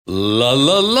La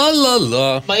la la la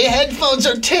la. My headphones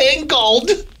are tangled.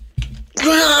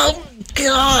 Oh,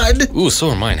 God. Ooh, so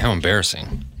are mine. How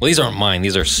embarrassing. Well, these aren't mine.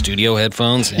 These are studio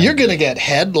headphones. You're going to get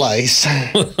head lice.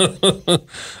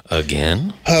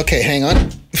 Again? Okay, hang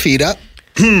on. Feet up.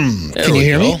 Can you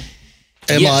hear me?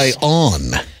 Am I on?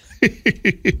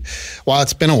 Wow,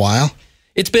 it's been a while.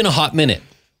 It's been a hot minute.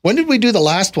 When did we do the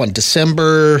last one?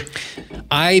 December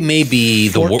I may be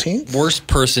the 14th? worst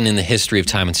person in the history of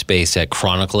time and space at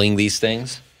chronicling these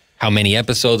things. How many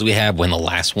episodes we have, when the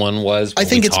last one was. I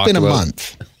think it's been a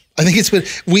month. I think it's been.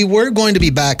 We were going to be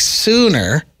back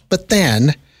sooner, but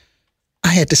then I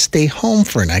had to stay home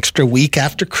for an extra week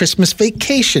after Christmas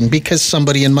vacation because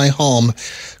somebody in my home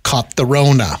caught the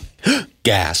Rona.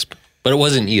 Gasp. But it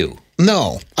wasn't you.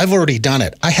 No, I've already done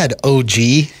it. I had OG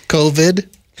COVID.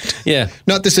 Yeah.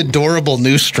 Not this adorable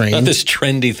new strain. Not this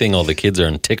trendy thing all the kids are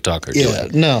on TikTok are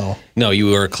doing. No. No, you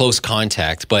were a close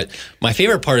contact. But my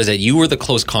favorite part is that you were the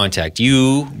close contact.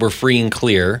 You were free and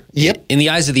clear. Yep. In the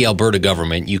eyes of the Alberta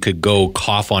government, you could go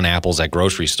cough on apples at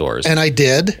grocery stores. And I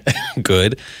did.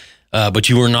 Good. But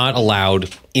you were not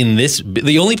allowed in this.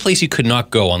 The only place you could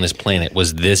not go on this planet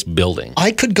was this building.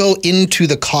 I could go into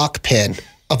the cockpit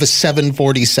of a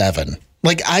 747.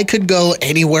 Like, I could go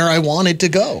anywhere I wanted to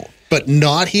go, but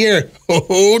not here.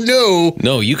 Oh, no.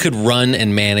 No, you could run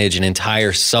and manage an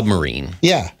entire submarine.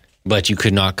 Yeah. But you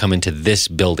could not come into this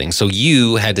building. So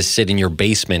you had to sit in your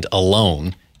basement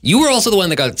alone. You were also the one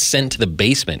that got sent to the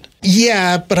basement.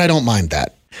 Yeah, but I don't mind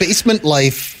that. Basement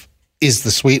life is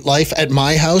the sweet life at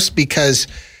my house because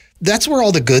that's where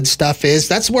all the good stuff is.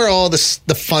 That's where all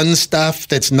the fun stuff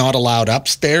that's not allowed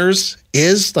upstairs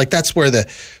is. Like, that's where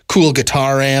the cool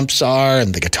guitar amps are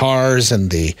and the guitars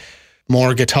and the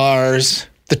more guitars.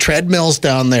 The treadmill's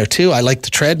down there, too. I like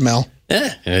the treadmill.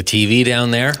 Yeah, and a TV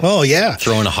down there. Oh, yeah.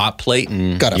 Throwing a hot plate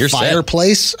and got a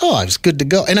fireplace. Oh, I was good to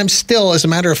go. And I'm still, as a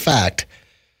matter of fact,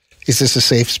 is this a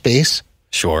safe space?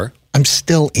 Sure. I'm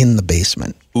still in the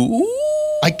basement. Ooh.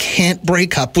 I can't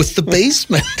break up with the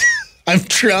basement. I'm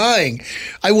trying.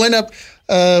 I went up,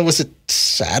 was it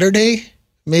Saturday?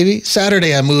 Maybe?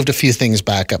 Saturday, I moved a few things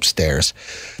back upstairs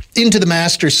into the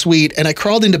master suite, and I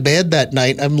crawled into bed that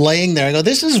night. I'm laying there. I go,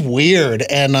 this is weird.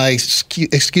 And I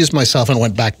excused myself and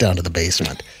went back down to the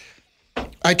basement.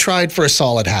 I tried for a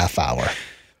solid half hour.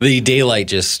 The daylight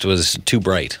just was too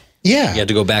bright. Yeah. You had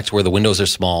to go back to where the windows are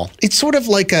small. It's sort of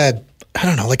like a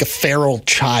feral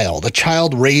child, a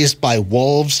child raised by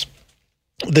wolves.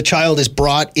 The child is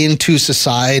brought into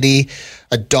society,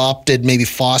 adopted, maybe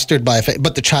fostered by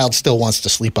but the child still wants to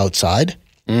sleep outside.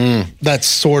 That's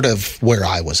sort of where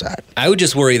I was at. I would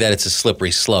just worry that it's a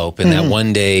slippery slope and that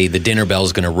one day the dinner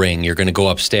bell's going to ring. You're going to go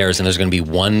upstairs and there's going to be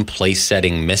one place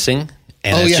setting missing.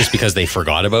 And it's just because they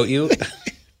forgot about you.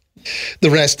 The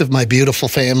rest of my beautiful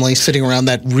family sitting around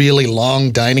that really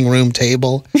long dining room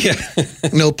table. Yeah.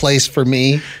 No place for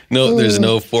me. No, there's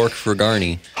no fork for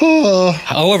Garney.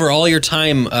 However, all your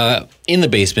time in the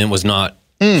basement was not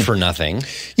for nothing.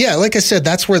 Yeah, like I said,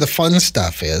 that's where the fun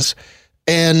stuff is.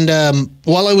 And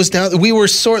while I was down, we were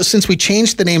since we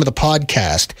changed the name of the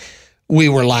podcast, we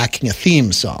were lacking a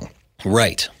theme song.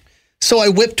 Right. So I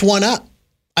whipped one up.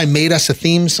 I made us a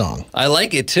theme song. I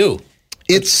like it too.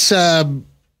 It's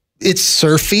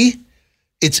surfy.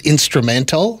 It's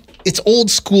instrumental. It's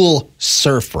old school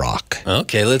surf rock.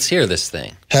 Okay, let's hear this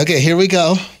thing. Okay, here we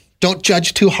go. Don't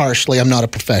judge too harshly. I'm not a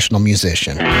professional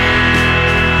musician.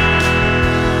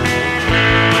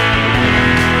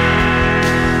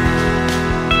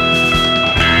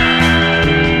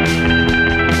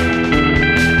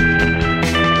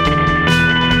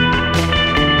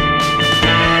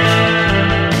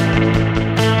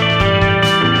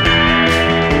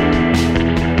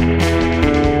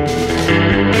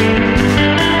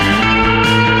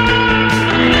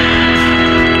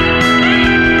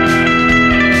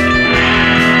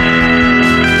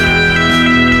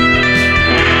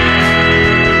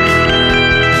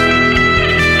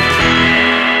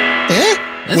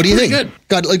 What do you think?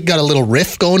 Good. Got a little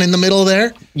riff going in the middle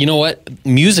there? You know what?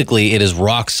 Musically, it is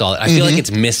rock solid. I feel like it's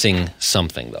missing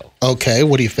something, though. Okay,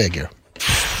 what do you figure?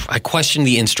 I question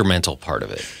the instrumental part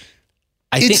of it.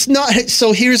 It's not.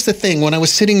 So here's the thing. When I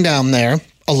was sitting down there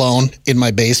alone in my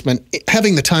basement,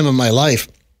 having the time of my life,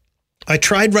 I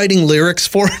tried writing lyrics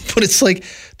for it, but it's like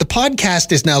the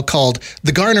podcast is now called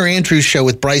The Garner Andrews Show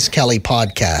with Bryce Kelly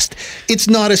Podcast. It's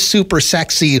not a super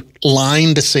sexy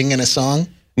line to sing in a song.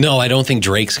 No, I don't think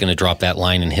Drake's going to drop that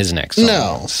line in his next song.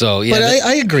 No. So, yeah. But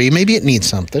I agree. Maybe it needs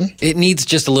something. It needs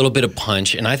just a little bit of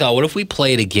punch. And I thought, what if we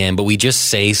play it again, but we just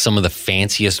say some of the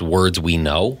fanciest words we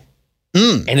know?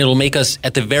 And it'll make us,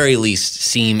 at the very least,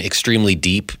 seem extremely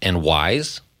deep and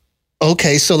wise.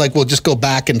 Okay, so like we'll just go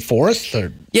back and forth?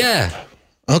 Or? Yeah.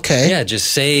 Okay. Yeah,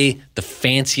 just say the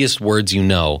fanciest words you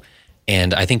know,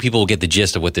 and I think people will get the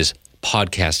gist of what this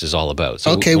podcast is all about.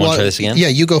 So okay, want to try this again? Yeah,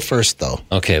 you go first, though.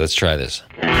 Okay, let's try this.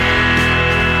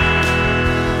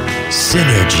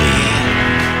 Synergy.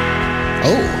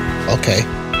 Oh, okay.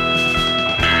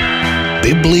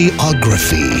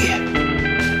 Bibliography.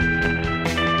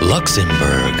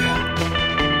 Luxembourg.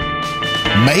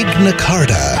 Magna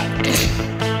Carta.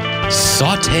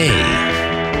 Sauté.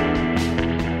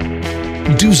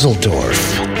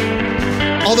 Dusseldorf.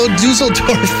 Although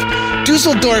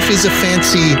Dusseldorf is a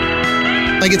fancy,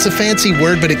 like it's a fancy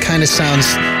word, but it kind of sounds,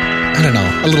 I don't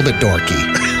know, a little bit dorky.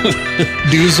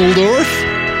 Dusseldorf?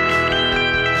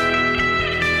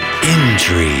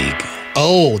 Intrigue.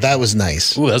 Oh, that was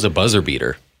nice. Ooh, that was a buzzer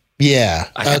beater. Yeah.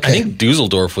 I think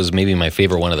Dusseldorf was maybe my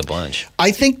favorite one of the bunch.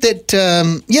 I think that,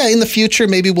 in the future,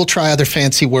 maybe we'll try other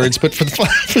fancy words, but for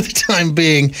the time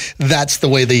being, that's the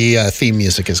way the theme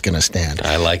music is going to stand.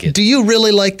 I like it. Do you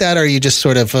really like that, or are you just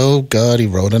sort of, oh, God, he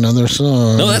wrote another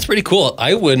song? No, that's pretty cool.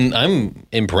 I wouldn't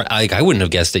have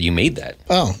guessed that you made that.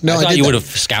 Oh, no, I thought you would have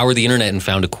scoured the internet and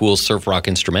found a cool surf rock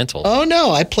instrumental. Oh,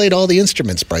 no, I played all the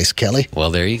instruments, Bryce Kelly.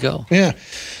 Well, there you go. Yeah.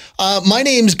 My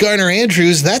name's Garner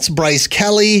Andrews. That's Bryce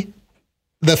Kelly.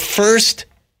 The first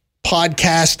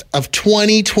podcast of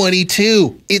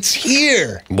 2022. It's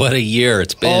here. What a year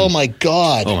it's been. Oh, my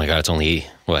God. Oh, my God. It's only,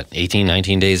 18,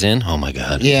 19 days in? Oh, my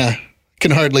God. Yeah. Can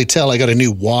hardly tell. I got a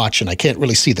new watch, and I can't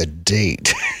really see the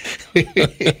date. You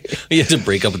had to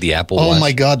break up with the Apple Watch. Oh,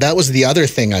 my God. That was the other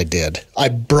thing I did. I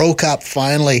broke up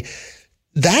finally.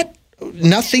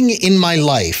 Nothing in my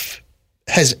life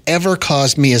has ever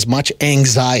caused me as much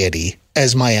anxiety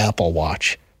as my Apple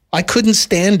Watch. I couldn't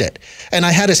stand it. And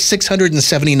I had a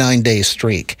 679-day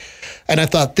streak. And I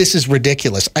thought, this is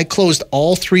ridiculous. I closed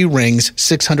all 3 rings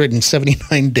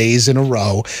 679 days in a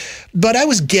row. But I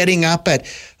was getting up I'd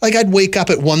wake up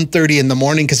at 1:30 in the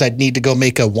morning because I'd need to go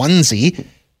make a onesie.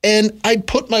 And I'd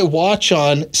put my watch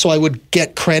on so I would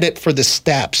get credit for the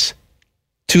steps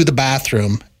to the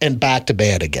bathroom and back to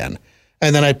bed again.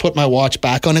 And then I'd put my watch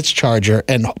back on its charger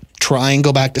and try and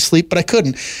go back to sleep, but I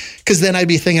couldn't. Because then I'd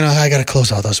be thinking, I got to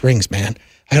close all those rings, man.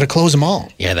 I got to close them all.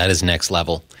 Yeah, that is next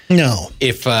level. No.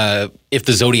 If the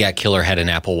Zodiac Killer had an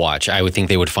Apple Watch, I would think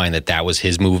they would find that was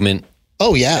his movement.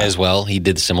 Oh, yeah. As well. He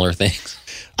did similar things.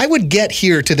 I would get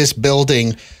here to this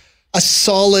building a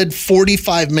solid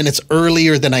 45 minutes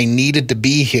earlier than I needed to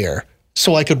be here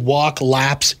so I could walk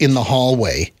laps in the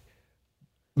hallway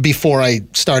before I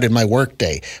started my work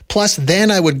day. Plus,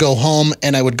 then I would go home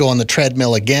and I would go on the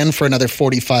treadmill again for another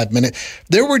 45 minutes.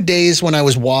 There were days when I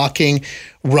was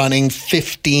running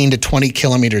 15 to 20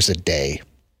 kilometers a day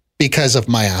because of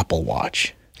my Apple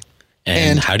Watch.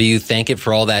 And how do you thank it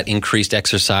for all that increased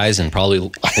exercise and probably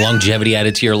longevity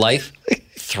added to your life?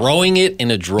 Throwing it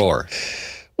in a drawer.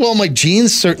 Well, my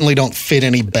jeans certainly don't fit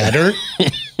any better.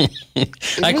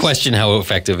 I question how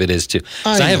effective it is, too.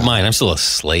 I have mine. I'm still a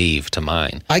slave to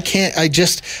mine. I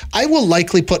will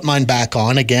likely put mine back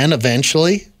on again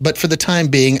eventually, but for the time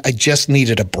being, I just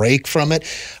needed a break from it.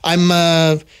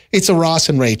 It's a Ross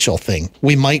and Rachel thing.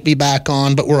 We might be back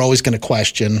on, but we're always going to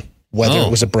question whether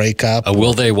it was a breakup.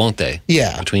 Will they, won't they?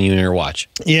 Yeah. Between you and your watch.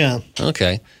 Yeah.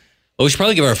 Okay. Well, we should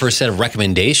probably give our first set of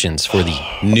recommendations for the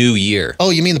new year. Oh,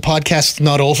 you mean the podcast's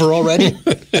not over already?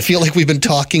 I feel like we've been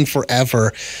talking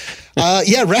forever.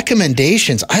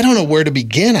 Recommendations. I don't know where to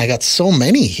begin. I got so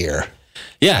many here.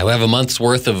 Yeah, we have a month's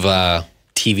worth of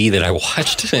TV that I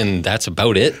watched, and that's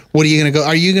about it. What are you going to go?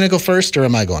 Are you going to go first, or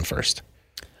am I going first?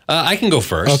 I can go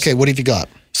first. Okay, what have you got?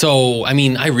 So,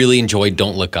 I really enjoyed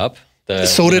Don't Look Up.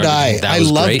 So did I. I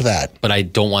loved that. But I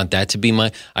don't want that to be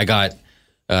I got...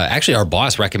 actually, our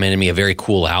boss recommended me a very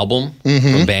cool album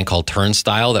from a band called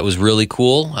Turnstile that was really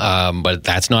cool, but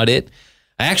that's not it.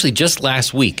 I actually, just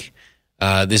last week,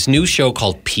 this new show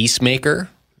called Peacemaker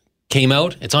came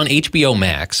out. It's on HBO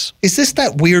Max. Is this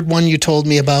that weird one you told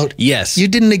me about? Yes. You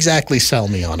didn't exactly sell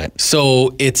me on it.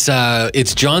 So it's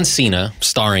John Cena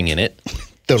starring in it.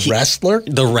 The wrestler?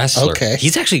 The wrestler. Okay.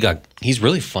 He's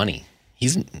really funny.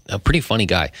 He's a pretty funny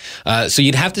guy. So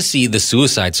you'd have to see The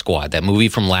Suicide Squad, that movie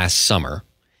from last summer.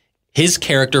 His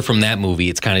character from that movie,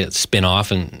 it's kind of a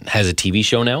spin-off and has a TV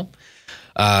show now.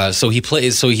 So he's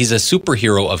a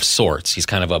superhero of sorts. He's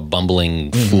kind of a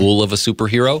bumbling fool of a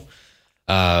superhero.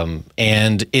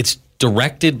 And it's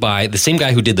directed by the same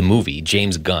guy who did the movie,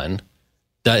 James Gunn.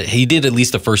 He did at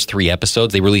least the first 3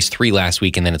 episodes. They released 3 last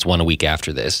week, and then it's 1 a week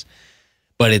after this.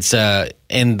 But it's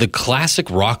and the classic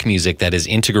rock music that is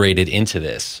integrated into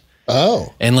this.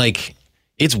 Oh. And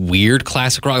it's weird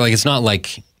classic rock. It's not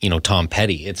like, Tom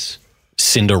Petty. It's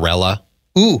Cinderella.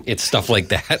 Ooh. It's stuff like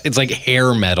that. It's like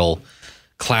hair metal,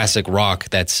 classic rock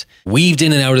that's weaved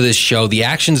in and out of this show. The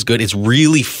action's good. It's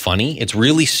really funny. It's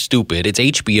really stupid. It's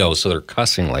HBO, so they're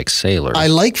cussing like sailors. I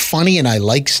like funny and I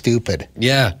like stupid.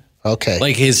 Yeah. Okay.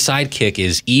 Like his sidekick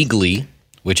is Eagly,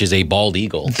 which is a bald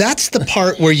eagle. That's the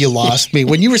part where you lost me.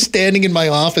 When you were standing in my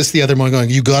office the other morning going,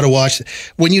 you got to watch it.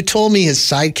 When you told me his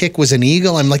sidekick was an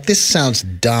eagle, I'm like, this sounds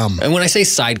dumb. And when I say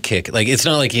sidekick, like it's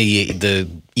not like the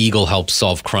eagle helps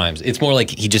solve crimes. It's more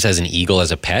like he just has an eagle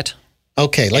as a pet.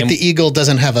 Okay, like the eagle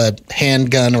doesn't have a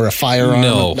handgun or a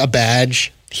firearm, a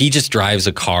badge. He just drives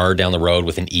a car down the road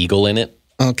with an eagle in it.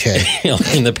 Okay.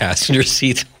 In the passenger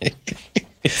seat.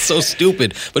 It's so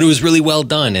stupid, but it was really well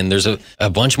done, and there's a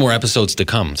bunch more episodes to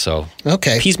come. So,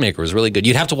 okay. Peacemaker was really good.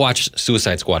 You'd have to watch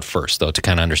Suicide Squad first, though, to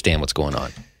kind of understand what's going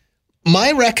on.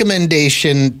 My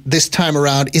recommendation this time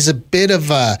around is a bit of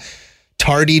a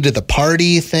tardy to the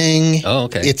party thing. Oh,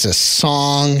 okay. It's a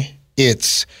song.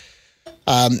 It's,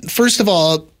 first of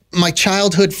all, my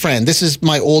childhood friend. This is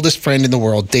my oldest friend in the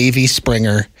world, Davey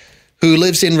Springer, who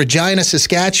lives in Regina,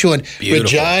 Saskatchewan. Beautiful.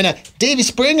 Regina. Davey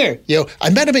Springer.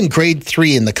 I met him in grade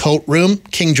 3 in the coat room,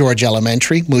 King George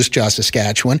Elementary, Moose Jaw,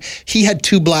 Saskatchewan. He had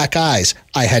 2 black eyes.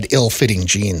 I had ill-fitting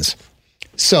jeans.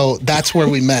 So that's where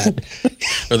we met.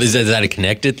 Or is that a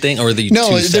connected thing? Or are they no,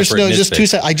 two there's separate no, just two.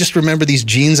 I just remember these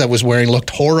jeans I was wearing looked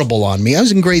horrible on me. I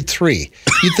was in grade 3.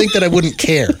 You'd think that I wouldn't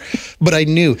care, but I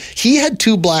knew. He had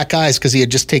 2 black eyes because he had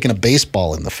just taken a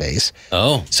baseball in the face.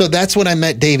 Oh. So that's when I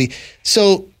met Davey.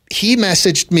 So he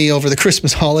messaged me over the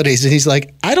Christmas holidays, and he's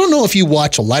like, I don't know if you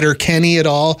watch Letterkenny at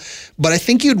all, but I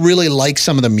think you'd really like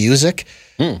some of the music.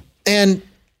 And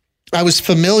I was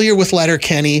familiar with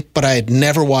Letterkenny, but I had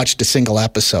never watched a single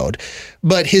episode.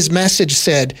 But his message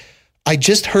said, I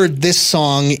just heard this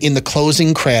song in the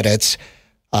closing credits,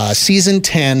 season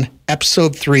 10,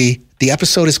 episode 3. The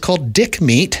episode is called Dick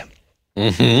Meat.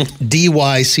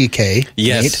 D-Y-C-K.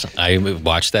 Yes, meat. I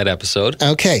watched that episode.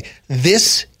 Okay,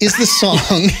 this is the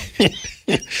song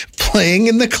playing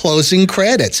in the closing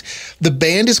credits. The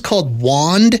band is called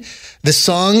Wand. The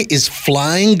song is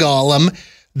Flying Golem.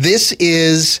 This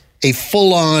is a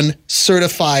full-on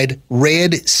certified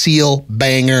Red Seal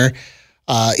banger.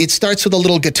 It starts with a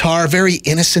little guitar, very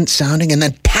innocent sounding, and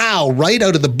then pow, right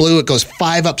out of the blue, it goes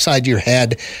 5 upside your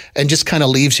head and just kind of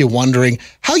leaves you wondering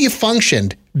how you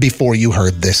functioned before you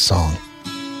heard this song.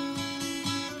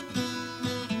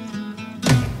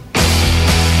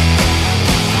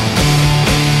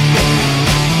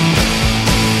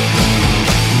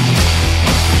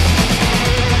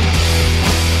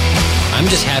 I'm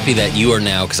just happy that you are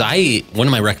now, because one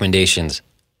of my recommendations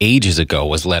ages ago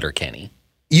was Letterkenny.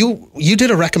 You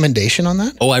did a recommendation on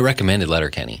that? Oh, I recommended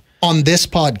Letterkenny. On this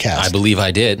podcast? I believe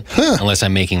I did, unless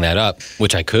I'm making that up,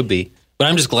 which I could be. But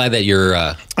I'm just glad that you're...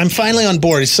 I'm finally on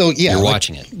board. So, yeah. You're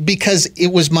watching it. Because it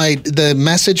was the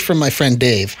message from my friend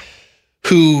Dave,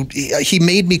 who he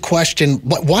made me question,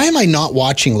 why am I not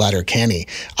watching Letterkenny?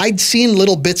 I'd seen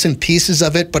little bits and pieces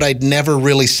of it, but I'd never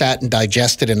really sat and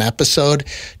digested an episode.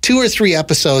 2 or 3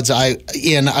 episodes I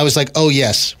was like, oh,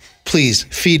 yes, please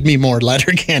feed me more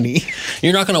Letterkenny.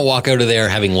 You're not going to walk out of there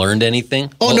having learned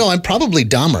anything? Oh, no, I'm probably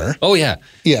dumber. Oh, yeah.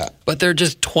 Yeah. But they're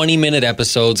just 20-minute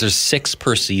episodes. There's 6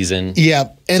 per season. Yeah,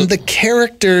 and the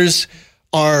characters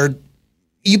are...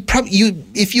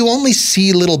 if you only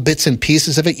see little bits and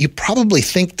pieces of it, you probably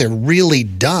think they're really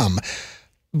dumb,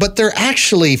 but they're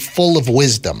actually full of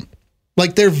wisdom.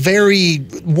 Like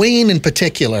Wayne in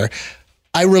particular,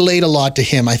 I relate a lot to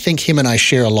him. I think him and I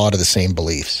share a lot of the same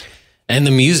beliefs. And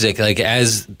the music, like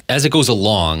as it goes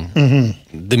along,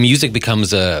 the music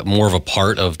becomes more of a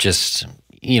part of just,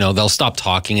 they'll stop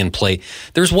talking and play.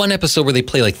 There's one episode where they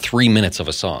play like 3 minutes of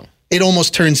a song. It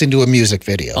almost turns into a music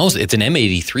video. Oh, it's an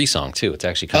M83 song, too. It's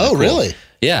actually kind of cool. Oh, really?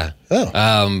 Yeah.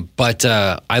 Oh. But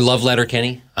I love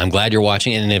Letterkenny. I'm glad you're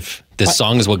watching it. And if this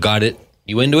song is what got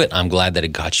you into it, I'm glad that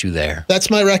it got you there. That's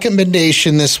my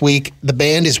recommendation this week. The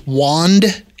band is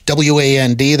Wand,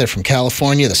 W-A-N-D. They're from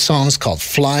California. The song's called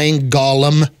Flying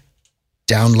Golem.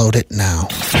 Download it now.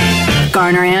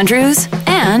 Garner Andrews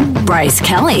and Bryce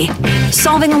Kelly.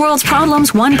 Solving the world's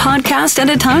problems one podcast at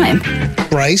a time.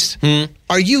 Bryce,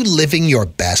 are you living your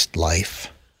best life?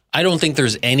 I don't think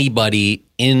there's anybody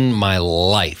in my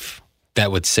life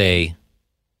that would say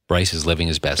Bryce is living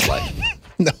his best life.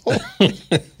 No.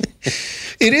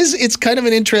 It's kind of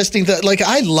an interesting thing. Like,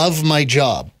 I love my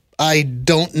job. I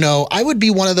don't know. I would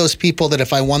be one of those people that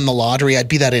if I won the lottery, I'd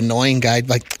be that annoying guy.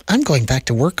 Like, I'm going back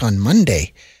to work on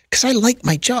Monday because I like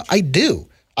my job. I do.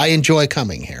 I enjoy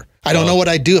coming here. I don't know what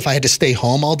I'd do if I had to stay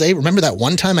home all day. Remember that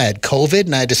one time I had COVID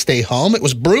and I had to stay home? It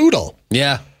was brutal.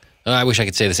 Yeah. I wish I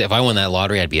could say this. If I won that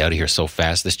lottery, I'd be out of here so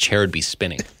fast. This chair would be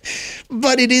spinning.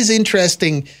 But it is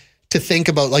interesting to think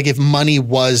about, like, if money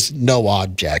was no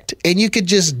object and you could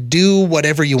just do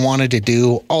whatever you wanted to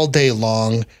do all day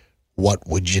long, what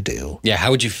would you do? Yeah,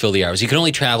 how would you fill the hours? You can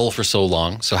only travel for so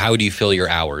long, so how would you fill your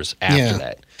hours after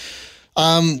that?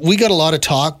 We got a lot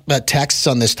of texts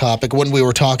on this topic when we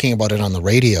were talking about it on the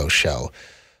radio show.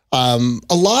 A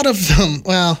lot of them,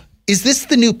 well, is this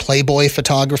the new Playboy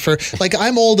photographer? Like,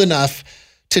 I'm old enough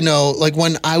to know, like,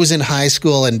 when I was in high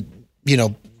school and, you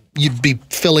know, you'd be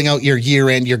filling out your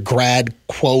year-end, your grad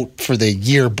quote for the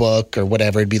yearbook or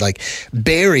whatever. It'd be like,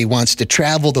 Barry wants to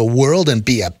travel the world and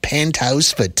be a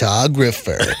penthouse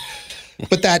photographer.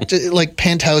 But that, like,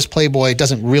 penthouse Playboy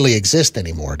doesn't really exist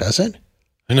anymore, does it?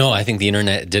 No, I think the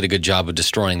internet did a good job of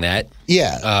destroying that.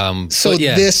 Yeah.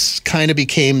 This kind of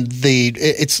became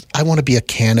I want to be a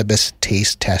cannabis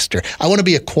taste tester. I want to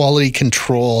be a quality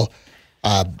control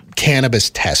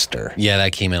cannabis tester. Yeah,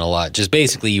 that came in a lot. Just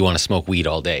basically you want to smoke weed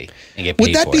all day and get paid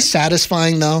Would that for be it.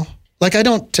 satisfying though? Like, I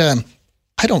don't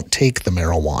take the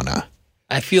marijuana.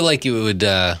 I feel like it would,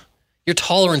 your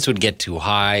tolerance would get too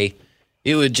high.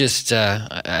 It would just,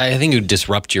 I think it would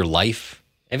disrupt your life.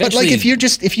 Eventually, But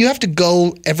like, if you have to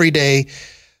go every day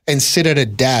and sit at a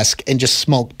desk and just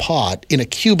smoke pot in a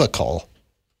cubicle,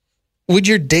 would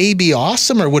your day be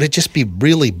awesome or would it just be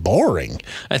really boring?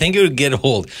 I think it would get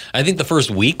old. I think the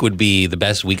first week would be the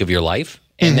best week of your life.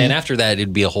 And then after that,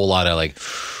 it'd be a whole lot of like,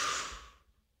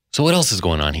 so what else is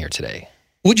going on here today?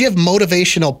 Would you have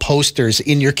motivational posters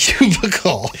in your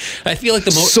cubicle? I feel like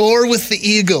soar with the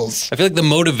eagles. I feel like the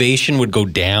motivation would go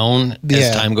down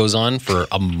as time goes on for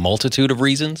a multitude of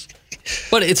reasons.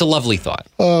 But it's a lovely thought.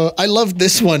 I love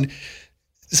this one.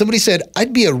 Somebody said,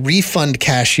 I'd be a refund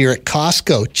cashier at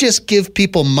Costco. Just give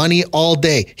people money all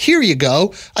day. Here you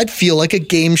go. I'd feel like a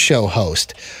game show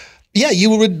host. Yeah, you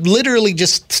would literally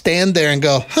just stand there and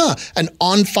go, an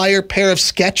on-fire pair of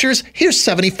Skechers? Here's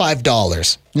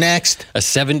 $75. Next. A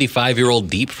 75-year-old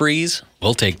deep freeze?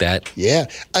 We'll take that. Yeah.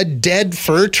 A dead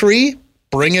fir tree?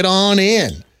 Bring it on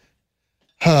in.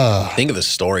 Think of the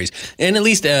stories. And at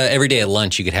least every day at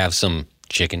lunch, you could have some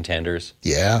chicken tenders.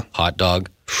 Yeah. Hot dog.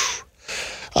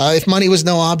 If money was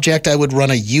no object, I would run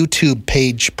a YouTube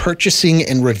page purchasing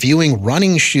and reviewing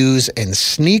running shoes and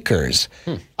sneakers.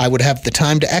 I would have the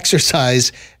time to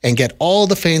exercise and get all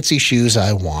the fancy shoes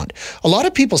I want. A lot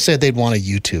of people said they'd want a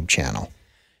YouTube channel.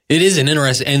 It is an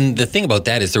interesting, and the thing about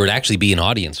that is there would actually be an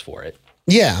audience for it.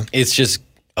 Yeah. It's just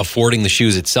affording the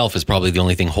shoes itself is probably the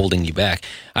only thing holding you back.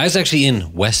 I was actually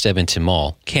in West Edmonton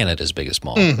Mall, Canada's biggest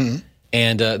mall. Mm-hmm.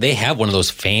 And they have one of those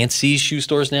fancy shoe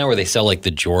stores now where they sell like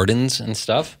the Jordans and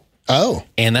stuff. Oh.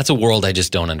 And that's a world I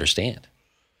just don't understand.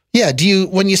 Yeah.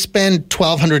 When you spend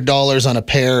 $1,200 on a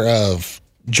pair of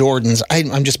Jordans,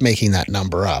 I'm just making that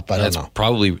number up. I don't know.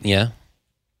 Probably, yeah.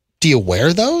 Do you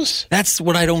wear those? That's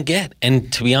what I don't get.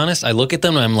 And to be honest, I look at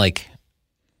them and I'm like,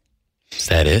 is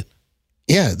that it?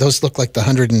 Yeah, those look like the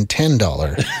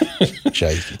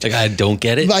 $110. Like, I don't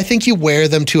get it. I think you wear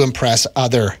them to impress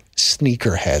other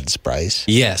sneakerheads, Bryce.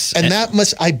 Yes. And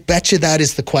I bet you that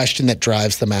is the question that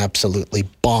drives them absolutely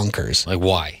bonkers. Like,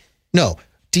 why? No.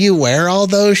 Do you wear all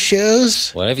those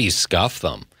shoes? What if you scuff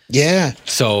them? Yeah.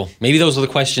 So maybe those are the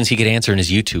questions he could answer in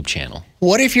his YouTube channel.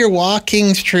 What if you're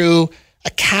walking through a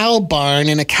cow barn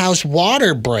and a cow's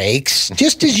water breaks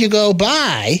just as you go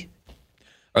by?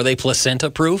 Are they placenta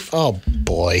proof? Oh,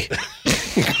 boy.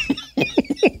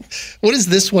 What does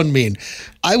this one mean?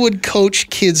 I would coach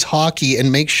kids hockey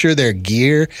and make sure their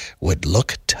gear would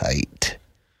look tight.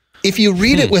 If you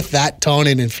read it with that tone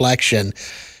and inflection,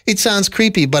 it sounds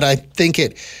creepy, but I think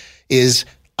it is,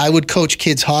 I would coach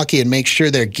kids hockey and make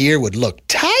sure their gear would look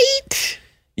tight.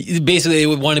 Basically, they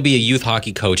would want to be a youth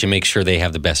hockey coach and make sure they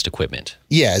have the best equipment.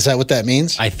 Yeah, is that what that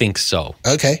means? I think so.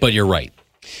 Okay. But you're right.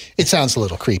 It sounds a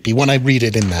little creepy when I read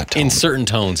it in that tone. In certain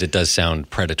tones, it does sound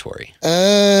predatory.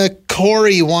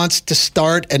 Corey wants to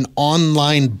start an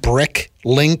online brick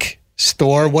link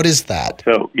store. What is that?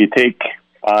 So you take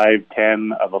 5,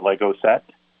 10 of a Lego set,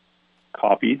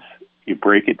 copies. You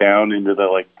break it down into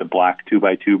the black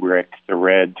 2x2 brick, the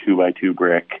red 2x2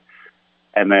 brick,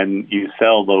 and then you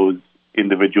sell those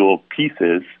individual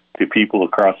pieces to people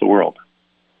across the world.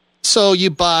 So you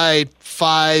buy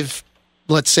 5,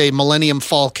 let's say, Millennium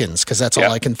Falcons, because that's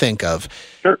all I can think of.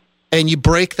 Sure. And you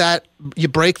break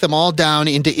them all down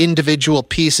into individual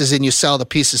pieces, and you sell the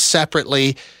pieces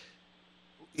separately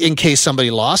in case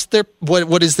somebody lost their.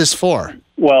 What is this for?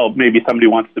 Well, maybe somebody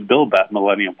wants to build that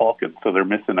Millennium Falcon, so they're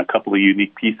missing a couple of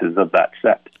unique pieces of that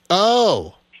set.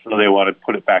 Oh. So they want to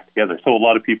put it back together. So a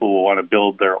lot of people will want to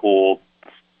build their old,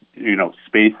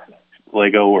 space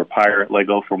Lego or pirate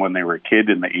Lego from when they were a kid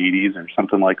in the 80s or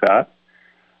something like that.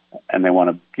 And they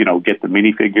want to, get the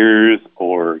minifigures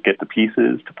or get the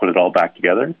pieces to put it all back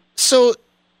together. So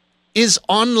is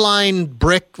online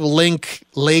brick link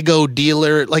Lego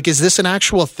dealer, is this an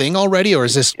actual thing already, or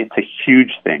is this? It's a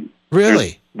huge thing.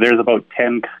 Really? There's about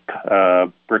 10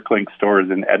 Bricklink stores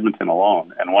in Edmonton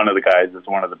alone, and one of the guys is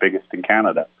one of the biggest in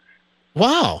Canada.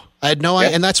 Wow. I had no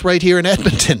idea. And that's right here in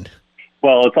Edmonton.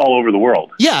 Well, it's all over the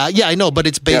world. Yeah, I know, but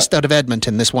it's based out of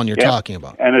Edmonton, this one you're talking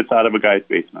about. And it's out of a guy's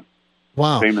basement.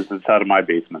 Wow. Same as it's out of my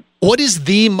basement. What is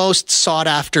the most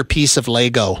sought-after piece of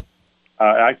Lego?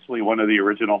 Actually, one of the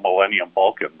original Millennium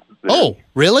Falcons. Oh,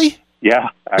 really? Yeah.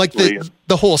 Actually,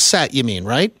 the whole set, you mean,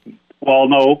 right? Well,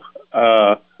 no.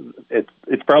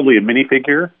 It's probably a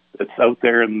minifigure that's out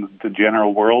there in the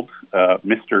general world.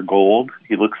 Mr. Gold.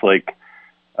 He looks like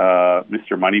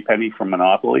Mr. Moneypenny from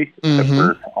Monopoly, except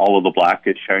for all of the black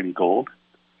is shiny gold.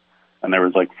 And there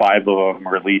was 5 of them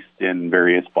released in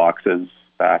various boxes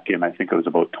back in, I think it was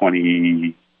about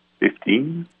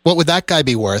 2015. What would that guy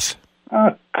be worth?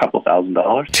 A couple $1,000.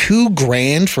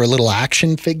 $2,000 for a little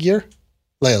action figure?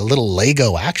 Like a little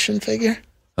Lego action figure?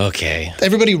 Okay.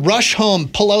 Everybody rush home,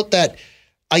 pull out that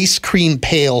ice cream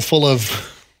pail full of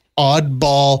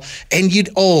oddball, and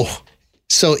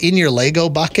so in your Lego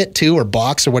bucket too, or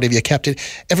box or whatever you kept it,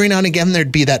 every now and again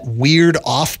there'd be that weird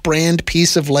off-brand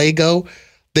piece of Lego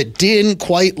that didn't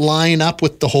quite line up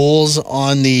with the holes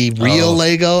on the real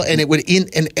Lego, and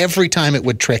and every time it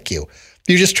would trick you.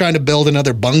 You're just trying to build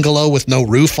another bungalow with no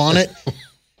roof on it,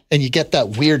 and you get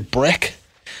that weird brick.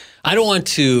 I don't want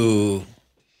to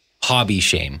hobby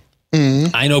shame.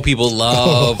 I know people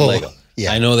love Lego.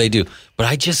 Yeah. I know they do. But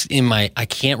I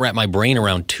can't wrap my brain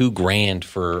around $2,000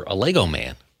 for a Lego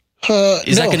man.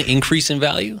 Is that going to increase in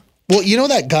value? Well, you know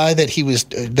that guy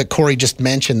that Corey just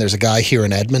mentioned, there's a guy here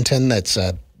in Edmonton that's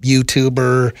a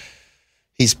YouTuber.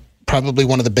 He's probably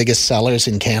one of the biggest sellers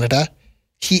in Canada.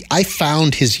 I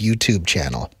found his YouTube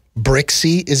channel.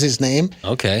 Brixie is his name.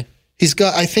 Okay. He's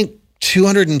got, I think,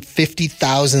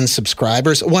 250,000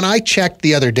 subscribers. When I checked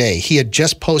the other day, he had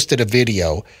just posted a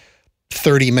video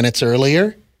 30 minutes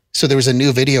earlier. So there was a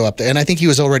new video up there, and I think he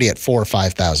was already at 4,000 or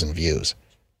 5,000 views.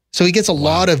 So he gets a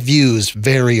lot of views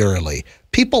very early.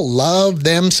 People love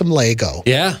them some Lego.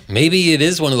 Yeah, maybe it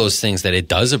is one of those things that it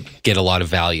does get a lot of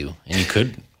value,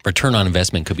 and return on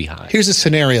investment could be high. Here's a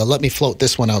scenario. Let me float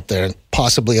this one out there and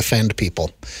possibly offend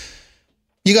people.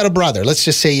 You got a brother. Let's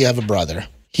just say you have a brother.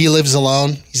 He lives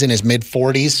alone. He's in his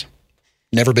mid-40s,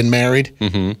 never been married,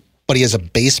 but he has a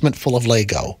basement full of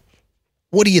Lego.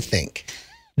 What do you think?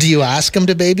 Do you ask him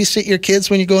to babysit your kids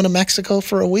when you go into Mexico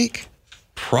for a week?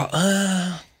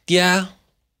 Yeah.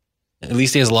 At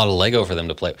least he has a lot of Lego for them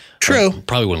to play. True. I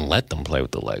probably wouldn't let them play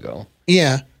with the Lego.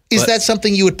 Yeah. Is that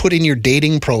something you would put in your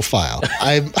dating profile?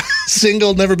 I'm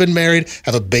single, never been married,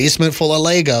 have a basement full of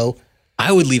Lego.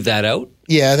 I would leave that out.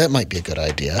 Yeah, that might be a good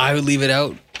idea. I would leave it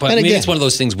out. But maybe it's one of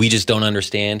those things we just don't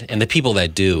understand. And the people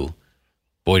that do,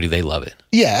 boy, do they love it.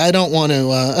 Yeah, I don't want to,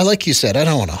 like you said, I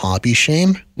don't want to hobby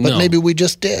shame, but maybe we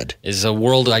just did. It's a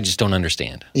world I just don't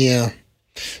understand. Yeah.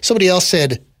 Somebody else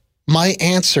said, my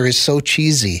answer is so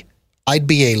cheesy. I'd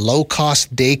be a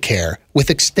low-cost daycare with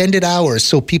extended hours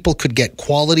so people could get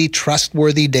quality,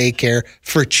 trustworthy daycare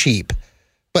for cheap,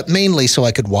 but mainly so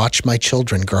I could watch my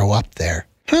children grow up there.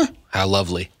 Huh. How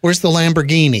lovely. Where's the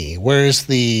Lamborghini? Where's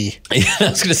the I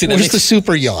was gonna say, where's the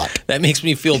super yacht? That makes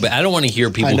me feel bad. I don't want to hear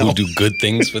people who do good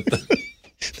things with the...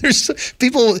 There's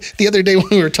people the other day when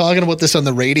we were talking about this on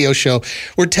the radio show,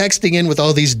 were texting in with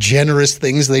all these generous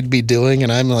things they'd be doing,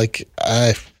 and I'm like,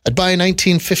 I'd buy a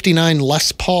 1959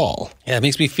 Les Paul. Yeah, it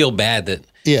makes me feel bad that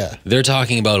they're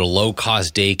talking about a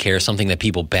low-cost daycare, something that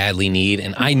people badly need,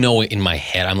 and I know it in my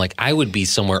head. I'm like, I would be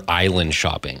somewhere island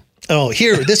shopping. Oh,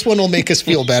 here, this one will make us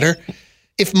feel better.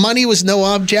 If money was no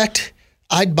object,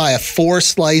 I'd buy a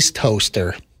 4-slice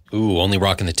toaster. Ooh, only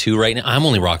rocking the 2 right now? I'm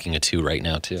only rocking a 2 right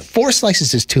now, too. 4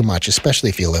 slices is too much, especially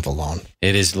if you live alone.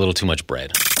 It is a little too much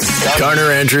bread.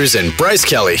 Garner Andrews and Bryce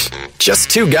Kelly. Just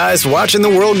 2 guys watching the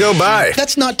world go by.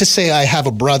 That's not to say I have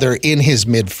a brother in his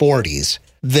mid-40s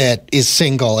that is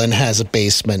single and has a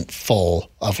basement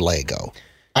full of Lego.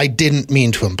 I didn't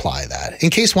mean to imply that. In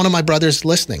case one of my brothers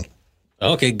listening.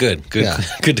 Okay, good. Yeah.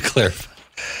 Good to clarify.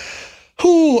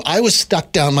 I was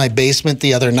stuck down my basement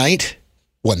the other night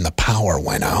when the power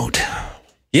went out.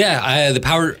 Yeah, the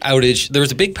power outage. There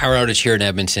was a big power outage here in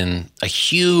Edmonton. A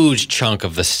huge chunk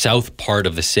of the south part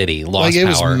of the city lost power. It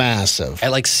was massive.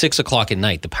 At 6 o'clock at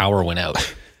night, the power went out.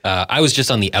 I was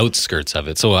just on the outskirts of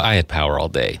it, so I had power all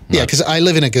day. Yeah, because I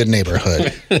live in a good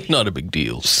neighborhood. Not a big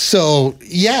deal. So,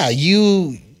 yeah,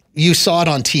 you saw it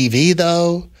on TV,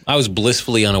 though? I was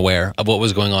blissfully unaware of what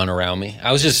was going on around me.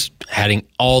 I was just having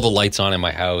all the lights on in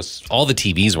my house. All the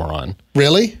TVs were on.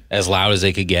 Really? As loud as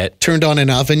they could get. Turned on an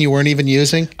oven you weren't even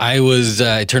using? I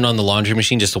turned on the laundry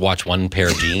machine just to watch one pair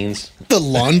of jeans. The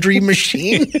laundry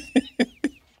machine?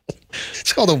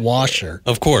 It's called a washer.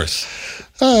 Of course.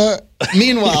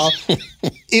 Meanwhile,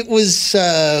 it was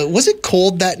it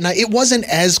cold that night? It wasn't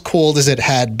as cold as it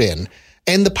had been.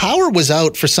 And the power was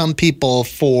out for some people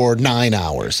for 9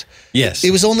 hours. Yes. It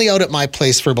was only out at my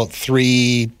place for about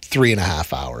three and a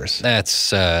half hours.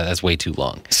 That's way too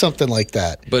long. Something like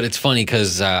that. But it's funny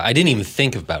because I didn't even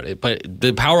think about it. But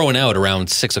the power went out around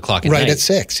 6 o'clock at night. Right at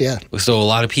 6, yeah. So a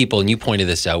lot of people, and you pointed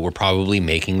this out, were probably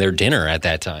making their dinner at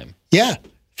that time. Yeah.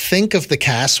 Think of the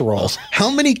casseroles. How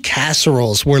many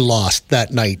casseroles were lost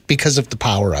that night because of the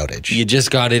power outage? You just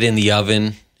got it in the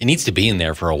oven. It needs to be in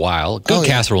there for a while. Good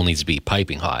casserole needs to be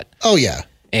piping hot. Oh, yeah.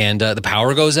 And the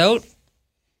power goes out,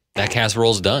 that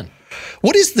casserole's done.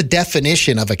 What is the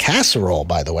definition of a casserole,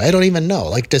 by the way? I don't even know.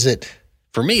 Like, does it...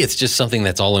 For me, it's just something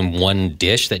that's all in one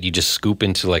dish that you just scoop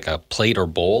into like a plate or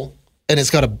bowl. And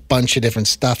it's got a bunch of different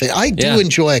stuff. I do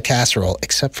enjoy a casserole,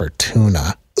 except for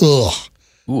tuna. Ugh.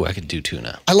 Ooh, I could do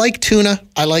tuna. I like tuna.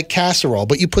 I like casserole.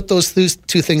 But you put those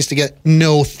two things together,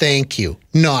 no thank you.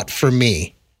 Not for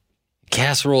me.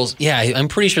 Casseroles, yeah, I'm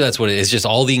pretty sure that's what it is. Just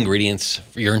all the ingredients,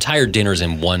 your entire dinner's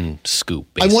in one scoop,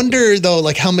 basically. I wonder, though,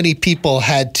 like how many people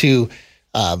had to,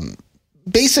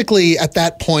 basically at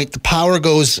that point, the power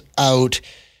goes out,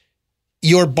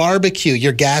 your barbecue,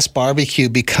 your gas barbecue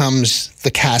becomes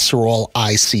the casserole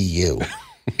ICU.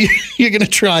 You're going to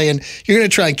try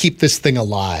and keep this thing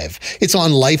alive. It's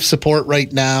on life support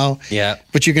right now. Yeah.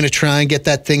 But you're going to try and get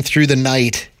that thing through the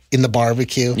night in the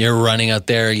barbecue. You're running out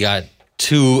there, you got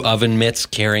 2 oven mitts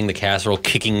carrying the casserole,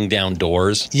 kicking down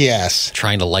doors. Yes.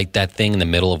 Trying to light that thing in the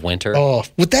middle of winter. Oh,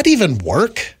 would that even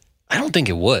work? I don't think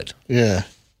it would. Yeah.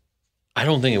 I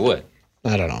don't think it would.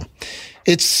 I don't know.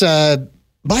 It's,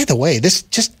 by the way, this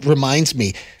just reminds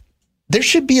me, there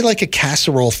should be like a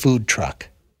casserole food truck.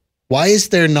 Why is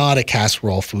there not a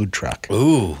casserole food truck?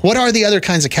 Ooh. What are the other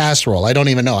kinds of casserole? I don't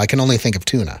even know. I can only think of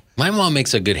tuna. My mom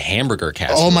makes a good hamburger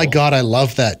casserole. Oh my God, I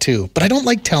love that too. But I don't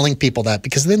like telling people that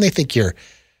because then they think you're...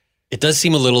 It does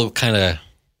seem a little kind of...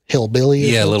 hillbilly?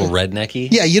 Yeah, a little rednecky.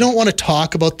 Yeah, you don't want to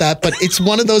talk about that, but it's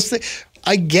one of those things.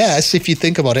 I guess if you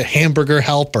think about it, hamburger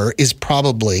helper is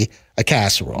probably a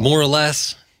casserole. More or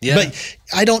less. Yeah. But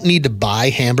I don't need to buy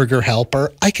hamburger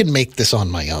helper. I can make this on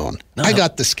my own. I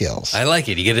got the skills. I like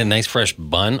it. You get a nice fresh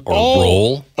bun or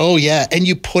roll. Oh, yeah. And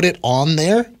you put it on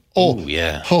there. Oh, ooh,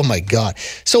 yeah. Oh, my God.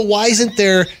 So why isn't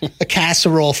there a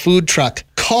casserole food truck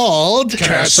called...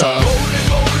 Casa.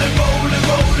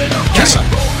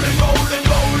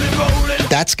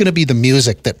 That's going to be the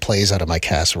music that plays out of my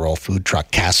casserole food truck,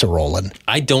 casserolin'.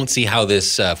 I don't see how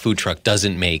this food truck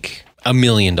doesn't make $1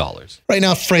 million. Right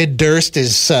now, Fred Durst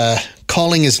is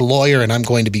calling his lawyer, and I'm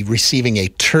going to be receiving a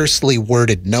tersely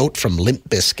worded note from Limp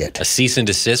Bizkit. A cease and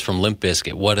desist from Limp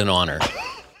Bizkit. What an honor.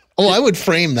 Oh, I would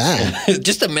frame that.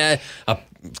 Just a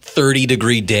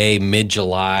 30-degree day,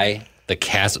 mid-July. The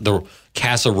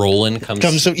casserolin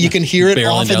comes. So you can hear it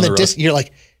off in the road. distance. You're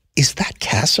like, is that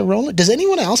casserole? Does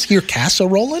anyone else hear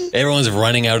casserole? Everyone's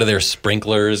running out of their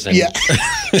sprinklers. And Yeah.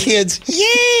 Kids,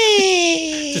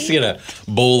 yay! just get a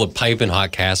bowl of piping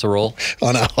hot casserole.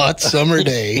 On a hot summer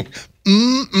day.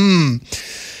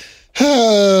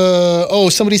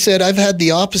 Somebody said, I've had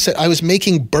the opposite. I was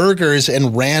making burgers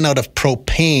and ran out of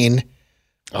propane.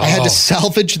 I had to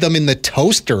salvage them in the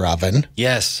toaster oven.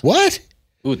 Yes. What?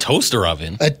 Ooh, toaster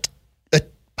oven.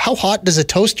 How hot does a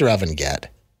toaster oven get?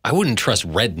 I wouldn't trust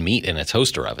red meat in a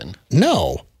toaster oven.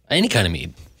 No. Any kind of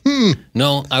meat.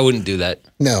 No, I wouldn't do that.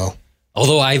 No.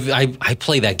 Although I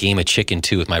play that game of chicken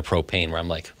too with my propane, where I'm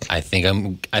like, I think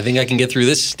I can get through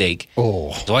this steak.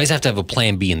 Oh. So I always have to have a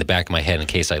plan B in the back of my head in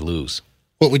case I lose.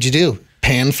 What would you do?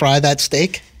 Pan fry that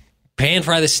steak? Pan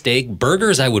fry the steak.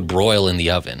 Burgers I would broil in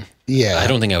the oven. Yeah. I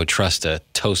don't think I would trust a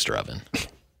toaster oven.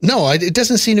 No, it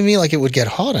doesn't seem to me like it would get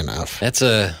hot enough.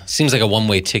 Seems like a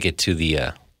one-way ticket to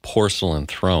the porcelain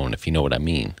throne, if you know what I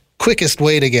mean. Quickest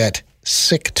way to get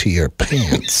sick to your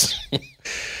pants.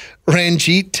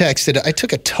 Ranjit texted, I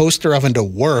took a toaster oven to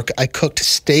work. I cooked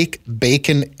steak,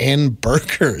 bacon, and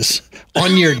burgers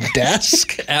on your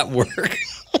desk. At work.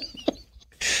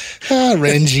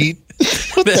 Ranjit,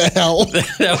 what the hell?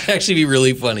 That would actually be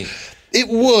really funny. It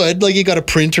would. Like you got a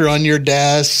printer on your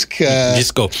desk,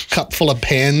 just go cup full of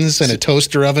pens and a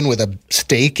toaster oven with a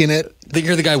steak in it. I think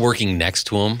you're the guy working next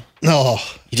to him. Oh.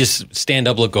 You just stand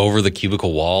up, look over the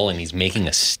cubicle wall, and he's making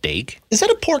a steak. Is that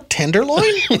a pork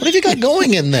tenderloin? What have you got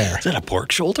going in there? Is that a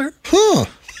pork shoulder? Huh.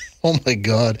 Oh, my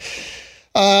God.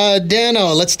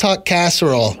 Dano, let's talk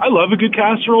casserole. I love a good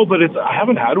casserole, but I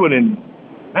haven't had one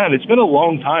it's been a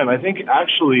long time. I think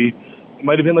actually it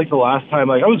might have been like the last time,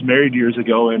 like I was married years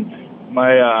ago, and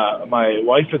my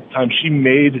wife at the time, she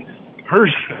made her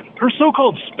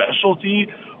so-called specialty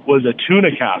was a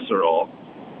tuna casserole.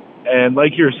 And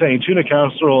like you're saying, tuna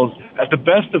casseroles at the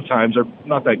best of times are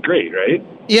not that great, right?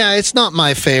 Yeah, it's not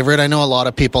my favorite. I know a lot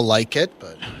of people like it,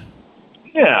 but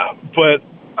yeah, but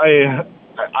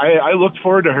I looked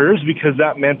forward to hers because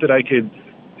that meant that I could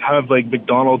have like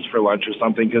McDonald's for lunch or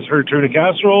something, because her tuna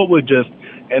casserole would just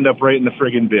end up right in the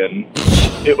friggin' bin.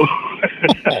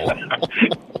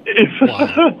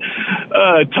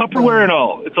 Tupperware and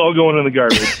all. It's all going in the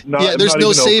garbage. There's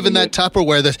no saving that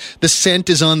Tupperware. The scent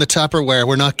is on the Tupperware.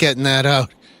 We're not getting that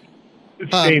out.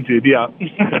 It's tainted, yeah.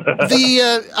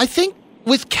 I think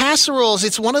with casseroles,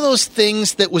 it's one of those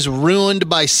things that was ruined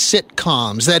by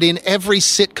sitcoms, that in every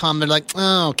sitcom, they're like,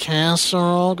 oh,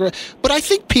 casserole. But I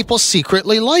think people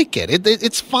secretly like it.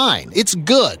 It's fine. It's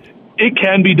good. It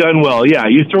can be done well, yeah.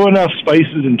 You throw enough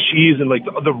spices and cheese and like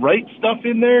the right stuff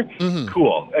in there,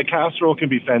 cool. A casserole can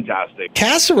be fantastic.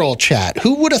 Casserole chat.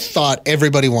 Who would have thought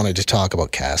everybody wanted to talk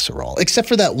about casserole? Except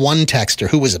for that one texter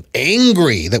who was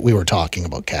angry that we were talking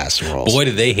about casseroles. Boy,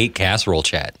 did they hate casserole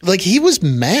chat. Like he was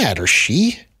mad, or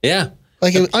she. Yeah.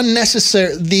 Like it was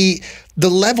unnecessary. The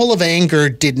level of anger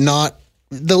the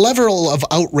level of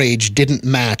outrage didn't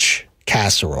match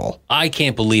casserole. I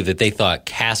can't believe that they thought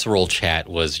casserole chat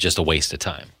was just a waste of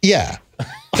time. Yeah.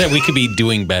 That we could be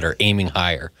doing better, aiming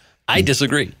higher. I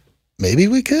disagree. Maybe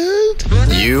we could.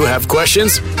 You have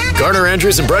questions? Garner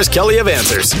Andrews and Bryce Kelly have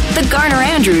answers. The Garner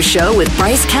Andrews Show with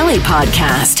Bryce Kelly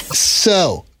Podcast.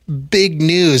 So, big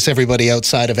news, everybody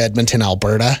outside of Edmonton,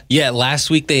 Alberta. Yeah, last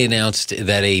week they announced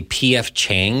that a PF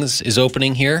Chang's is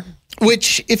opening here.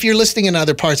 Which, if you're listening in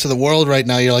other parts of the world right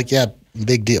now, you're like, yeah,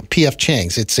 big deal. PF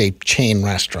Chang's, it's a chain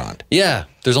restaurant. Yeah,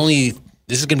 this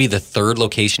is going to be the third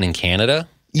location in Canada.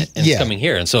 And it's coming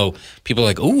here. And so people are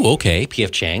like, oh, okay,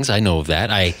 PF Chang's, I know of that.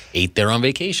 I ate there on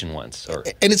vacation once.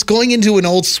 And it's going into an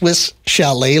old Swiss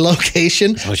chalet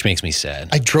location. Which makes me sad.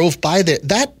 I drove by there.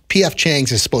 That PF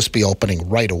Chang's is supposed to be opening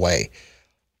right away.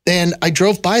 And I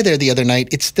drove by there the other night.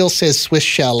 It still says Swiss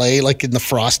chalet, like in the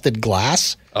frosted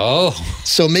glass. Oh.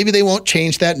 So maybe they won't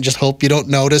change that and just hope you don't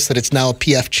notice that it's now a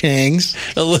PF Chang's.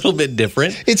 A little bit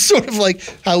different. It's sort of like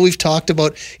how we've talked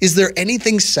about, is there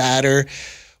anything sadder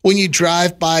when you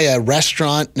drive by a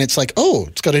restaurant and it's like, oh,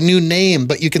 it's got a new name,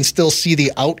 but you can still see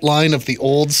the outline of the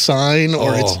old sign?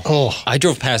 I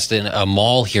drove past a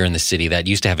mall here in the city that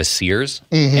used to have a Sears.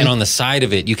 Mm-hmm. And on the side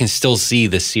of it, you can still see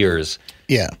the Sears.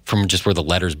 Yeah. From just where the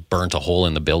letters burnt a hole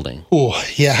in the building. Oh,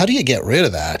 yeah. How do you get rid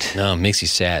of that? No, it makes you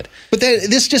sad. But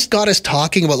this just got us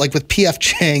talking about, like with PF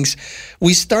Chang's,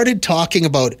 we started talking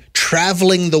about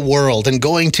traveling the world and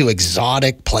going to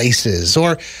exotic places,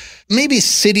 or maybe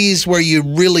cities where you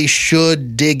really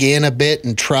should dig in a bit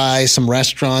and try some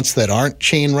restaurants that aren't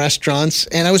chain restaurants.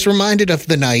 And I was reminded of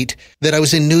the night that I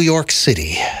was in New York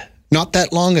City, not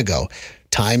that long ago.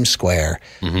 Times Square.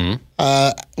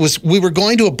 Mm-hmm. We were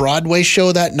going to a Broadway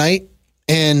show that night,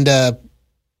 and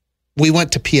we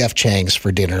went to PF Chang's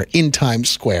for dinner in Times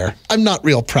Square. I'm not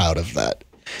real proud of that.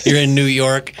 You're in New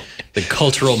York, the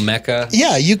cultural mecca.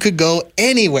 Yeah, you could go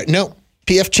anywhere. No,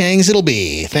 PF Chang's it'll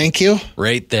be. Thank you.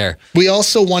 Right there. We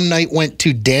also one night went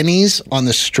to Denny's on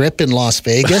the Strip in Las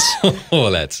Vegas.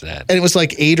 Oh, that's sad. And it was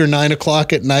like 8 or 9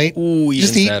 o'clock at night. Ooh, even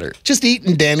sadder. Just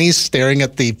eating Denny's, staring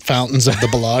at the fountains of the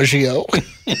Bellagio.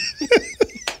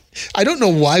 I don't know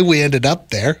why we ended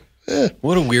up there.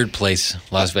 What a weird place,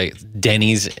 Las Vegas.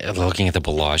 Denny's looking at the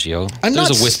Bellagio.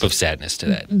 There's a wisp of sadness to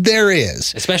that. There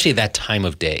is. Especially at that time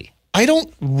of day. I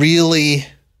don't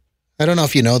know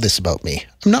if you know this about me.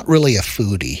 I'm not really a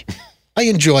foodie. I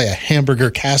enjoy a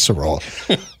hamburger casserole.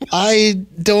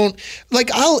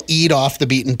 I'll eat off the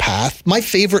beaten path. My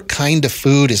favorite kind of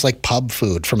food is like pub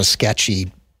food from a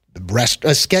sketchy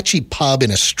pub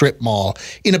in a strip mall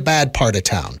in a bad part of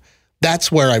town.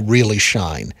 That's where I really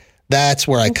shine. That's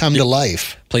where I come to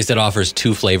life. Place that offers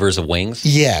 2 flavors of wings?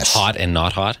 Yes. Hot and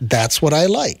not hot? That's what I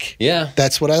like. Yeah.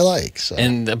 That's what I like. So.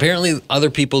 And apparently other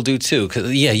people do too. 'Cause,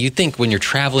 you think when you're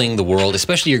traveling the world,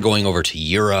 especially you're going over to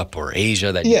Europe or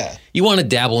Asia, that you want to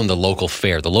dabble in the local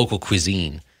fare, the local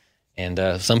cuisine. And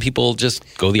some people just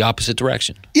go the opposite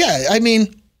direction. Yeah, I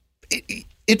mean,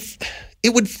 it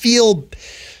would feel,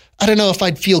 I don't know if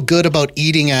I'd feel good about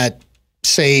eating at,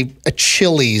 say, a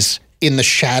Chili's in the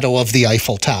shadow of the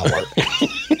Eiffel Tower.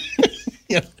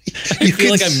 I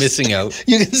feel like I'm missing out.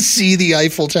 You can see the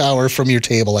Eiffel Tower from your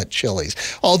table at Chili's.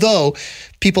 Although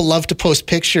people love to post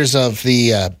pictures of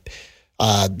the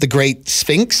the Great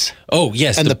Sphinx. Oh,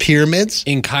 yes. And the pyramids.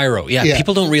 In Cairo. Yeah,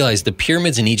 people don't realize the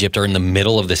pyramids in Egypt are in the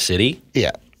middle of the city.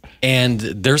 Yeah. And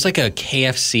there's like a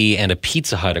KFC and a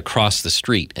Pizza Hut across the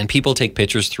street. And people take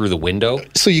pictures through the window.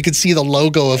 So you can see the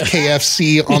logo of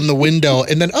KFC on the window.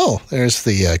 And then, there's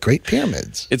the Great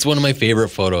Pyramids. It's one of my favorite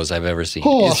photos I've ever seen.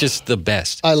 It's just the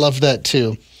best. I love that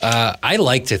too. I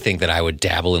like to think that I would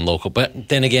dabble in local. But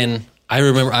then again, I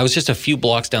remember I was just a few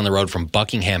blocks down the road from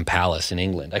Buckingham Palace in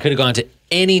England. I could have gone to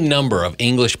any number of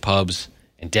English pubs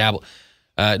and dabble.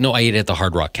 No, I ate at the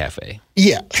Hard Rock Cafe.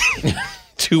 Yeah.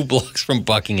 2 blocks from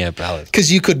Buckingham Palace.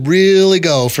 Because you could really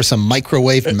go for some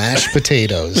microwave mashed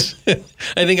potatoes.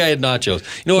 I think I had nachos.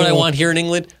 You know what I want here in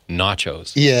England?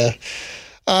 Nachos. Yeah.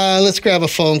 Let's grab a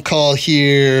phone call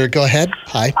here. Go ahead.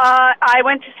 Hi. I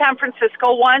went to San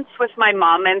Francisco once with my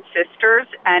mom and sisters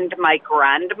and my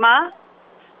grandma.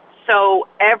 So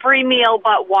every meal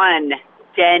but one,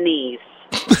 Denny's.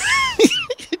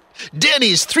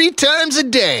 Denny's 3 times a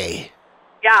day.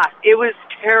 Yeah, it was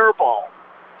terrible.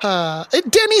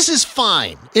 Denny's is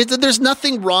fine. There's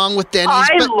nothing wrong with Denny's.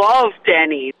 I love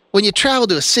Denny's. When you travel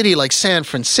to a city like San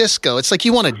Francisco, it's like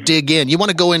you want to dig in. You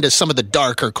want to go into some of the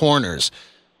darker corners.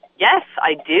 Yes,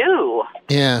 I do.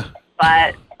 Yeah.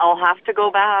 But I'll have to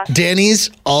go back. Denny's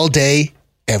all day,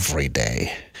 every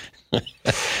day.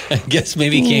 I guess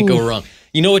maybe you can't go wrong.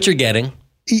 You know what you're getting.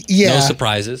 Yeah. No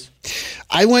surprises.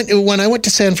 When I went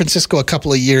to San Francisco a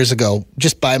couple of years ago,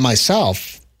 just by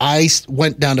myself, I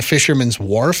went down to Fisherman's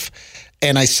Wharf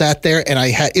and I sat there and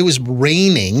it was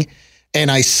raining and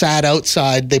I sat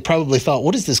outside. They probably thought,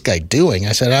 what is this guy doing?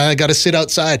 I said, I got to sit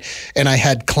outside. And I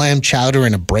had clam chowder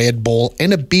in a bread bowl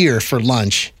and a beer for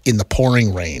lunch in the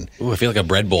pouring rain. Ooh, I feel like a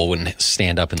bread bowl wouldn't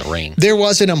stand up in the rain. There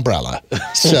was an umbrella.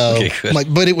 So, Okay,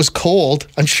 but it was cold.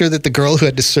 I'm sure that the girl who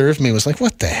had to serve me was like,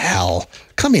 what the hell?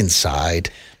 Come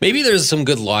inside. Maybe there's some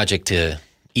good logic to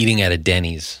eating at a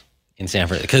Denny's in San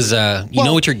Francisco because you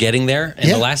know what you're getting there.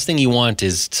 And the last thing you want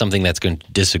is something that's going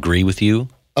to disagree with you.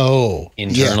 Oh,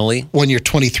 internally. Yeah. When you're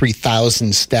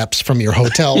 23,000 steps from your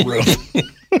hotel room.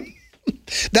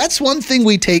 That's one thing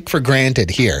we take for granted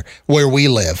here where we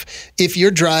live. If you're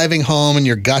driving home and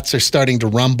your guts are starting to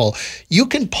rumble, you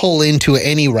can pull into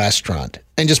any restaurant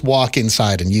and just walk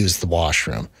inside and use the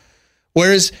washroom.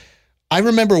 Whereas I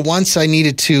remember once I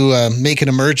needed to make an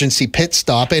emergency pit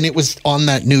stop, and it was on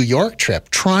that New York trip.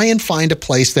 Try and find a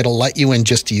place that'll let you in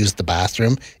just to use the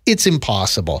bathroom. It's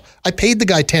impossible. I paid the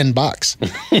guy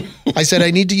 $10. I said, I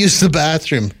need to use the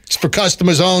bathroom. It's for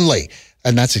customers only.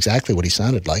 And that's exactly what he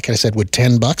sounded like. I said, would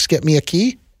 $10 get me a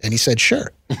key? And he said,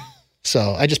 sure.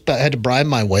 So I just had to bribe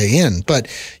my way in. But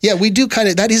yeah, we do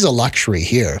that is a luxury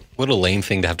here. What a lame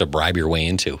thing to have to bribe your way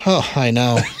into. Oh, I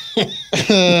know.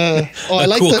 A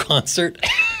cool concert?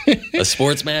 A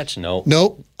sports match? No.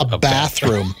 Nope. A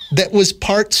bathroom that was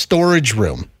part storage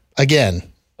room. Again,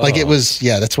 like it was,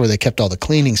 that's where they kept all the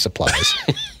cleaning supplies.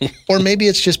 Or maybe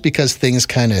it's just because things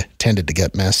kind of tended to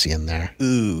get messy in there.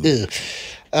 Ooh.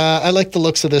 I like the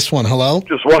looks of this one. Hello?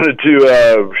 Just wanted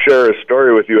to share a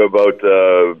story with you about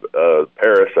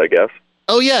Paris, I guess.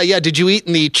 Oh, yeah. Did you eat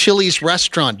in the Chili's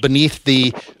restaurant beneath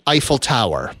the Eiffel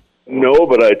Tower? No,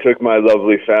 but I took my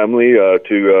lovely family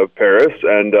to Paris,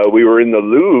 and we were in the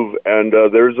Louvre, and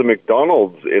there's a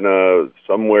McDonald's in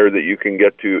somewhere that you can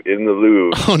get to in the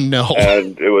Louvre. Oh, no.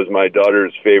 And it was my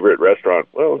daughter's favorite restaurant.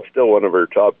 Well, it's still one of her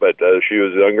top, but she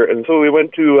was younger. And so we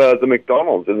went to the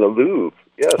McDonald's in the Louvre.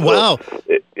 Yeah. Wow.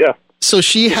 Yeah. So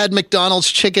she had McDonald's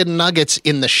chicken nuggets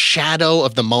in the shadow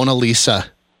of the Mona Lisa.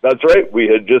 That's right. We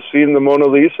had just seen the Mona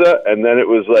Lisa, and then it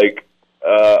was like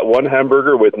one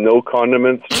hamburger with no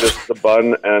condiments, just the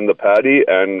bun and the patty,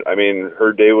 and I mean,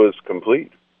 her day was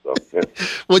complete. So, yeah.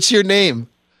 What's your name?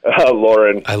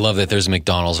 Lauren. I love that there's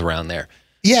McDonald's around there.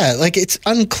 Yeah, like it's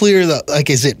unclear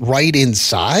is it right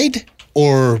inside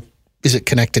or is it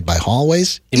connected by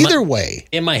hallways? Either way.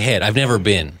 In my head, I've never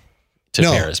been to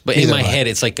Paris, but in my head,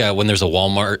 it's like when there's a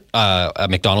Walmart, a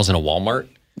McDonald's in a Walmart.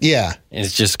 Yeah. And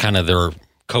it's just kind of they're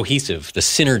cohesive, the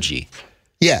synergy.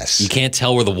 Yes. You can't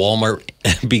tell where the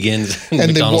Walmart begins and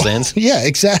McDonald's ends. Yeah,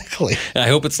 exactly. I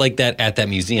hope it's like that at that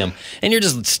museum. And you're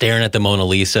just staring at the Mona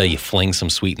Lisa. You fling some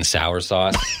sweet and sour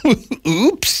sauce.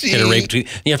 Oopsie. Hit a right between.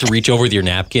 You have to reach over with your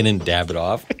napkin and dab it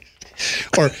off.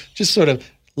 Or just sort of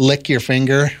lick your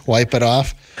finger, wipe it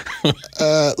off.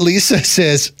 Lisa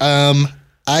says,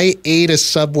 I ate a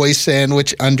Subway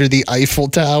sandwich under the Eiffel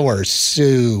Tower.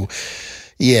 Sue.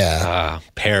 Yeah.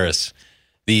 Paris.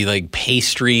 The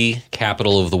pastry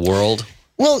capital of the world.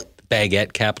 Well,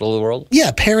 baguette capital of the world.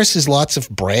 Yeah, Paris is lots of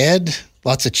bread,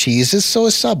 lots of cheeses. So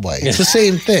is Subway. It's the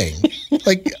same thing.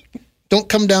 Don't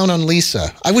come down on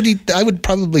Lisa. I would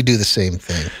probably do the same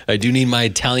thing. I do need my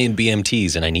Italian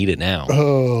BMTs, and I need it now.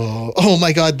 Oh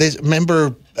my God.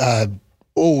 Remember,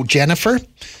 Jennifer?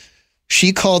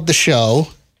 She called the show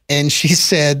and she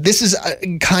said, this is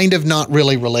kind of not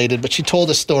really related, but she told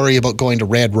a story about going to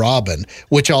Red Robin,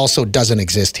 which also doesn't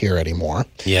exist here anymore.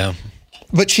 Yeah.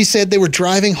 But she said they were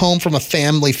driving home from a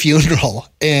family funeral,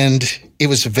 and it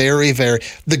was very, very,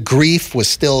 the grief was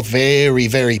still very,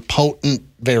 very potent,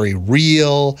 very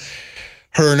real.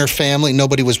 Her and her family,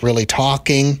 nobody was really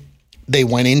talking. They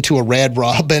went into a Red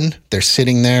Robin. They're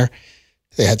sitting there.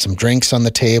 They had some drinks on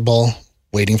the table,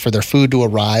 waiting for their food to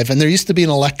arrive. And there used to be an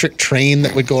electric train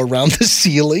that would go around the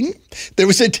ceiling. There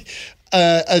was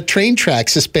a train track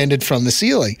suspended from the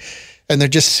ceiling. And they're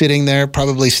just sitting there,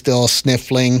 probably still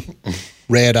sniffling,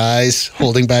 red eyes,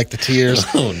 holding back the tears.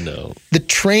 Oh, no. The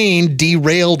train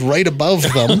derailed right above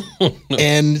them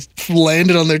and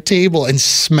landed on their table and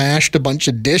smashed a bunch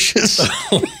of dishes.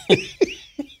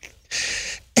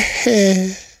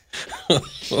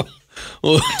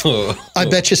 I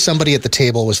bet you somebody at the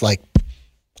table was like,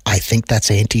 I think that's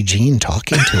Auntie Jean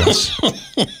talking to us.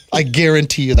 I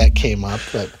guarantee you that came up.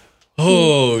 But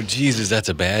oh, Jesus, that's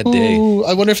a bad day. ooh,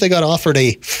 I wonder if they got offered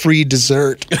a free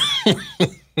dessert.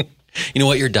 You know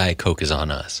what? Your Diet Coke is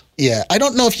on us. Yeah, I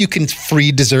don't know if you can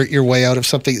free dessert your way out of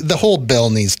something. The whole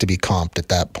bill needs to be comped at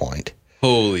that point.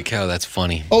 Holy cow, that's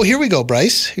funny. Oh, here we go,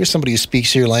 Bryce. Here's somebody who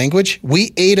speaks your language.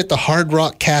 We ate at the Hard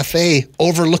Rock Cafe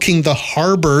overlooking the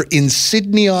harbor in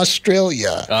Sydney,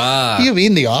 Australia. Ah. You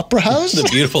mean the Opera House? The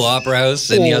beautiful Opera House,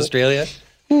 Sydney, Australia.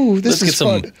 Ooh, this Let's is get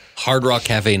fun. some Hard Rock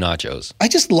Cafe nachos. I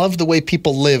just love the way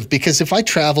people live, because if I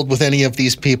traveled with any of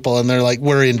these people and they're like,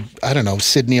 we're in, I don't know,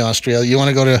 Sydney, Australia. You want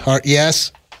to go to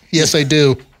Yes, I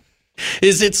do.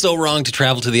 Is it so wrong to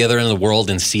travel to the other end of the world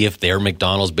and see if their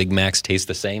McDonald's Big Macs taste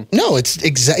the same? No, it's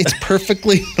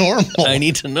perfectly normal. I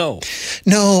need to know.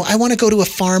 No, I want to go to a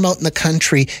farm out in the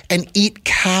country and eat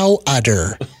cow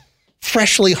udder.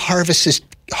 Freshly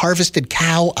harvested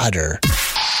cow udder.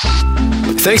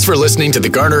 Thanks for listening to the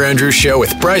Garner Andrews Show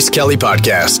with Bryce Kelly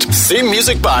Podcast. Theme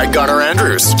music by Garner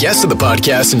Andrews. Guests of the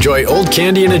podcast enjoy old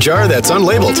candy in a jar that's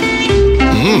unlabeled.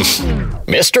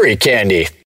 Mystery candy.